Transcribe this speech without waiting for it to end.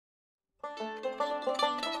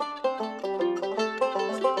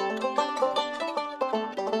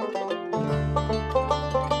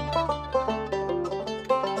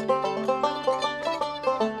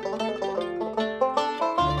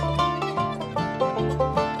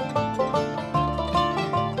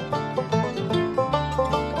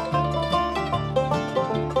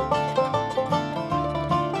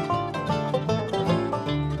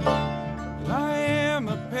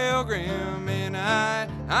Pilgrim, and I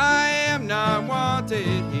am not wanted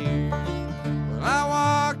here. Well, I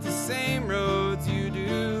walk the same roads you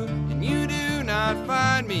do, and you do not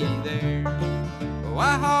find me there. Oh,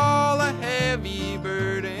 I haul a heavy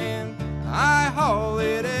burden, I haul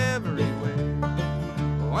it everywhere.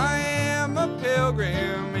 Oh, I am a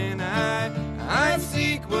pilgrim, and I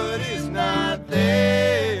seek what is not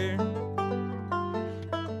there.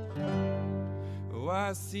 Oh,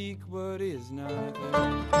 I seek what is not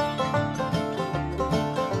there.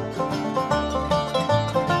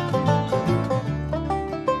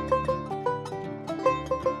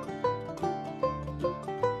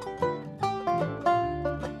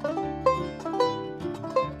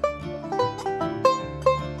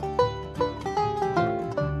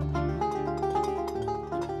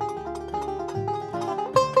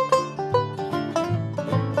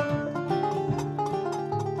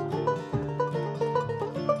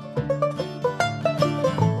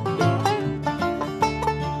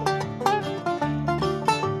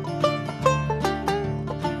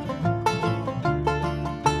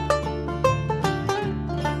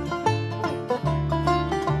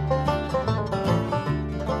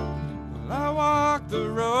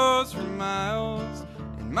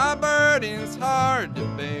 My burden's hard to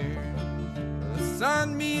bear. The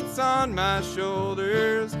sun beats on my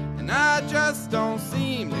shoulders, and I just don't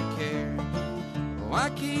seem to care. Oh, I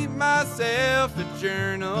keep myself a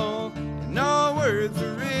journal, and no words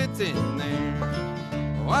are written there.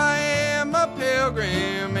 Oh, I am a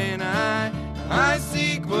pilgrim, and I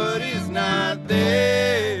seek what is not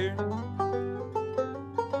there.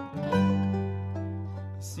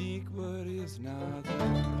 I seek what is not there.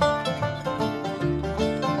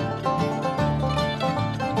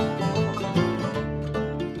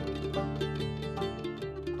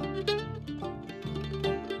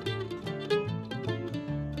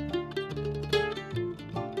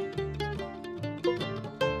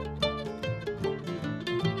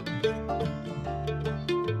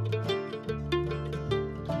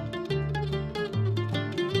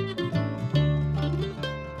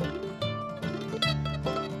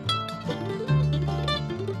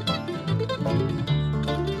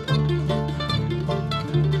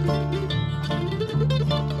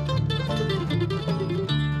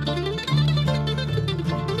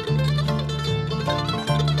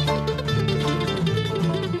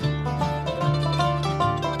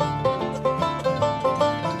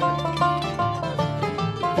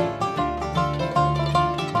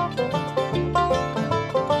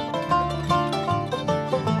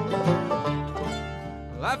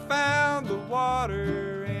 I found the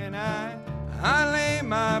water and I lay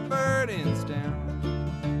my burdens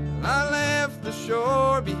down. I left the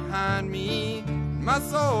shore behind me, my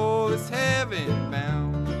soul is heaven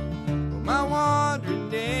bound. Well, my wandering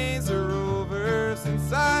days are over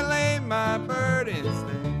since I laid my burdens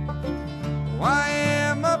there. Oh, I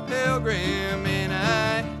am a pilgrim and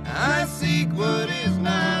I seek what is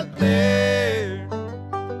not there.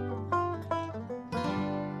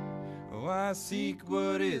 I seek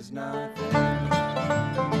what is not there.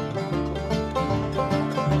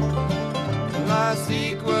 Well, I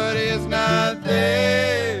seek what is not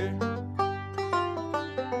there.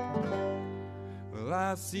 Well,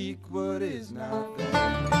 I seek what is not there.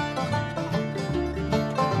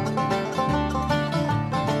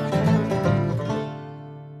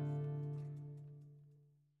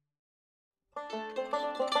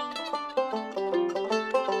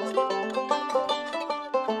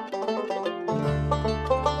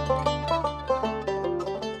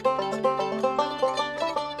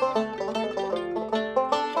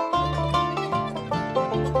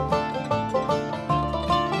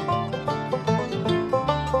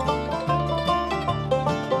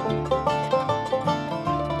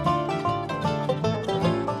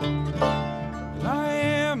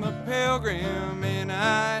 And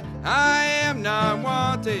I am not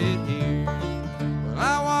wanted here. Well,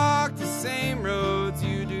 I walk the same roads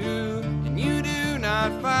you do, and you do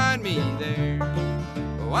not find me there.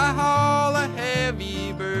 Oh, I haul a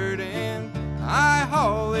heavy burden, I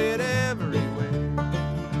haul it everywhere.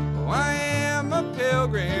 Oh, I am a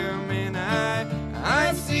pilgrim, and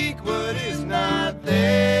I seek what is not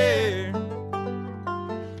there.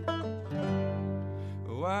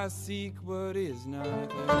 Oh, I seek what is not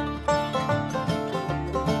there.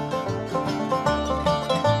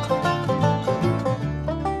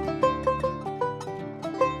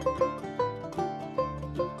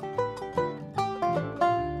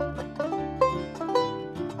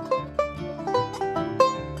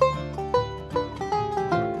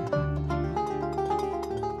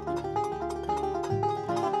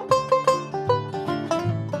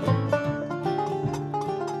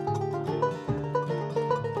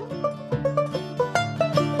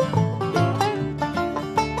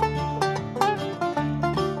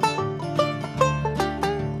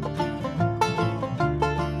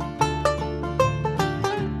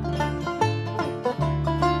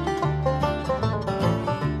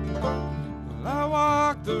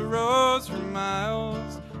 The roads for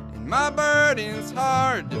miles, and my burden's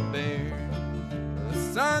hard to bear. The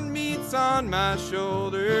sun beats on my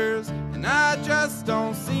shoulders, and I just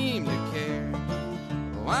don't seem to care.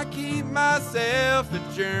 Oh, I keep myself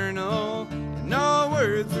a journal, and no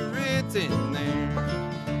words are written there.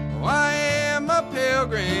 Oh, I am a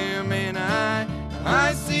pilgrim, and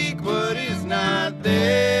I seek what is not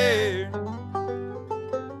there.